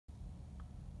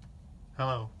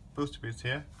Hello, Booster Beast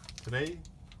here. Today,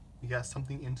 we got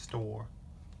something in store.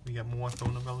 We got more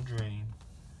Throne of Eldraine.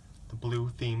 The blue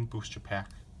theme booster pack.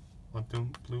 Well, the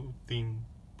blue theme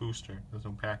booster. There's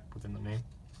no pack within the name.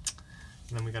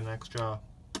 And then we got an extra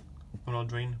Throne of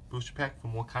Eldraine booster pack for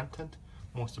more content,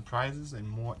 more surprises, and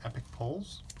more epic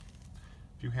polls.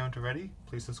 If you haven't already,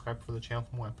 please subscribe for the channel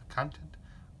for more epic content.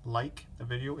 Like the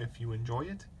video if you enjoy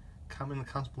it. Comment in the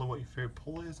comments below what your favorite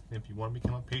poll is, and if you want to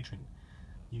become a patron,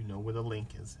 you know where the link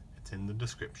is. It's in the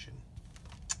description.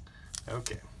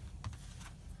 Okay.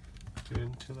 Get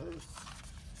into this.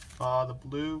 The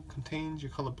blue contains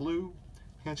your color blue.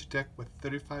 Enhance your deck with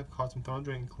 35 cards from Throne of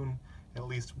Eldraine, including at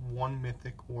least one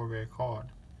mythic or rare card.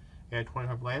 Add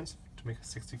 25 lands to make a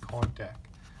 60 card deck.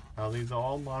 Now these are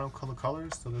all monocolor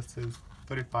colors, so this is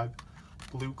 35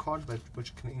 blue cards,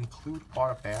 which can include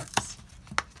artifacts.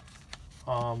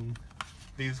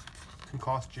 These can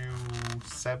cost you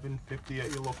 $7.50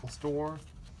 at your local store,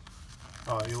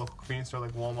 your local convenience store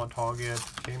like Walmart, Target,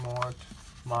 Kmart,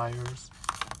 Myers.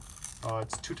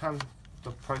 It's 2 times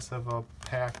the price of a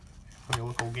pack from your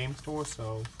local game store,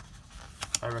 so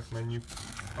I recommend you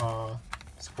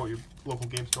support your local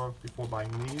game store before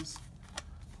buying these.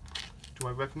 Do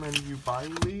I recommend you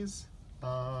buying these?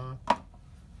 Not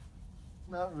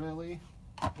really.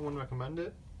 I wouldn't recommend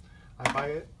it.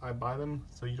 I buy them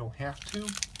so you don't have to.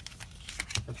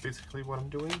 That's basically what I'm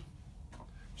doing.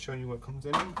 Showing you what comes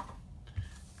in them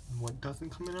and what doesn't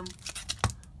come in them.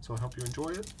 So I hope you enjoy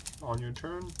it. On your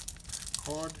turn,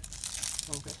 card.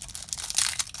 Okay.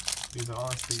 These are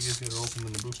honestly easier to open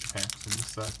than the booster packs in this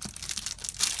set.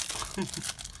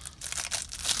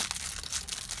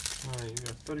 Alright, you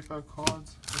got 35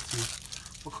 cards. Let's see.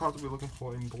 What cards are we looking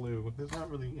for in blue? There's not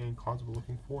really any cards we're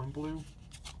looking for in blue.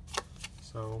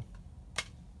 So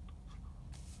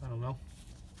I don't know.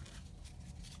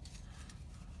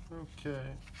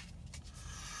 Okay.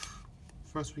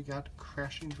 First we got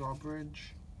Crashing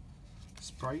Drawbridge,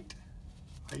 Sprite,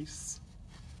 Ice,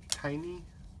 Tiny,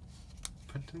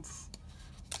 Penance,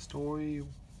 Story,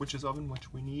 Witch's Oven,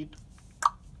 which we need.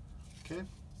 Okay.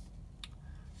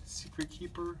 Secret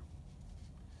Keeper,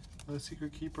 another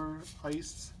Secret Keeper,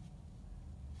 Ice,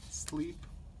 Sleep,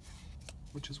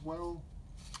 which as well,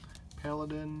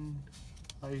 Paladin,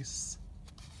 Ice,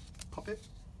 Puppet,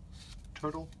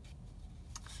 Turtle,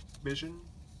 Vision,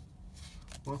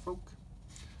 Morfolk,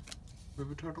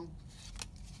 River Turtle,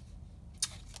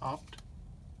 Opt,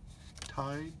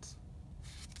 Tides,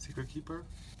 Secret Keeper,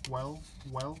 Well,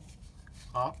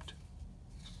 Opt,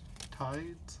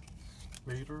 Tides,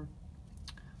 Raider,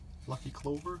 Lucky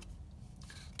Clover,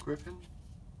 Griffin,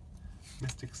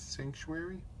 Mystic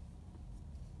Sanctuary,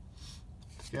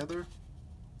 Together,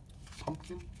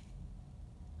 Pumpkin,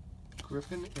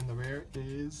 Griffin, and the rare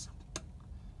is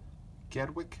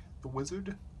Gadwick the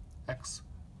Wizard, X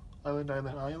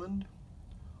Island.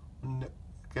 When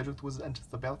Gadwick the Wizard enters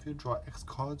the battlefield, draw X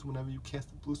cards. Whenever you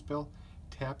cast a blue spell,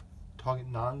 tap target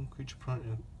non-creature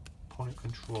opponent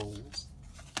controls.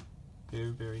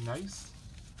 Very, very nice.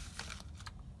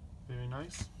 Very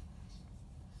nice.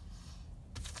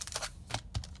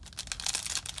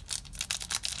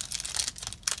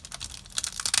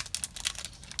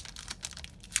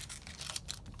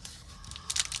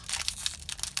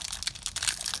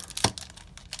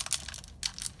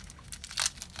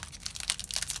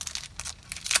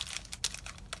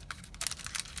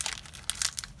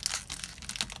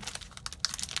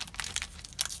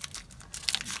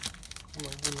 Oh my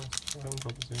goodness, I'm having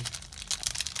trouble seeing.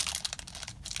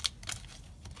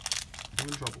 I'm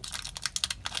having trouble.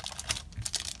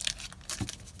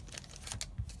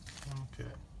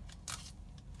 Okay.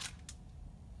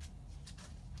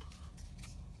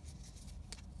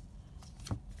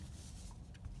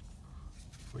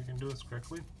 We can do this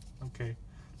correctly. Okay.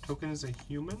 Token is a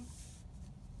human.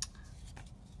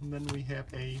 And then we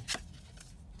have a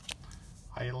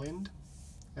island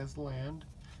as land.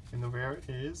 And the rare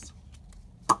is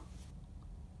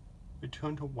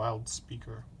Return to Wild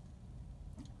Speaker.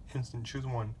 Instant, choose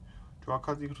one. Draw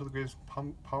cards equal to the greatest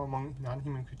power among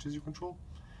non-human creatures you control.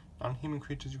 Non-human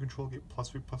creatures you control get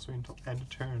 +3/+3 until end of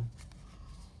turn.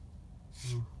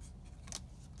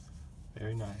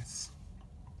 Very nice.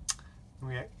 And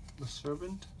we have the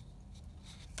Servant,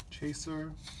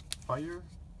 Chaser, Fire,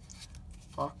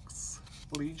 Fox,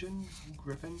 Legion,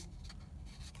 Griffin,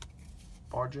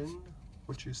 Bargain,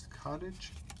 Witch's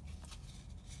Cottage,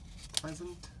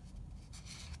 Pleasant,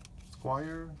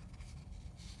 Squire,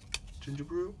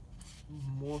 Gingerbrew,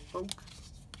 Morfolk,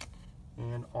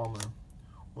 and Armor.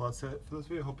 Well, that's it for this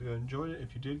video. I hope you enjoyed it.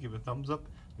 If you did, give it a thumbs up.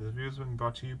 This video has been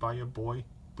brought to you by your boy,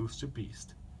 Booster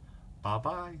Beast. Bye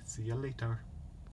bye. See you later.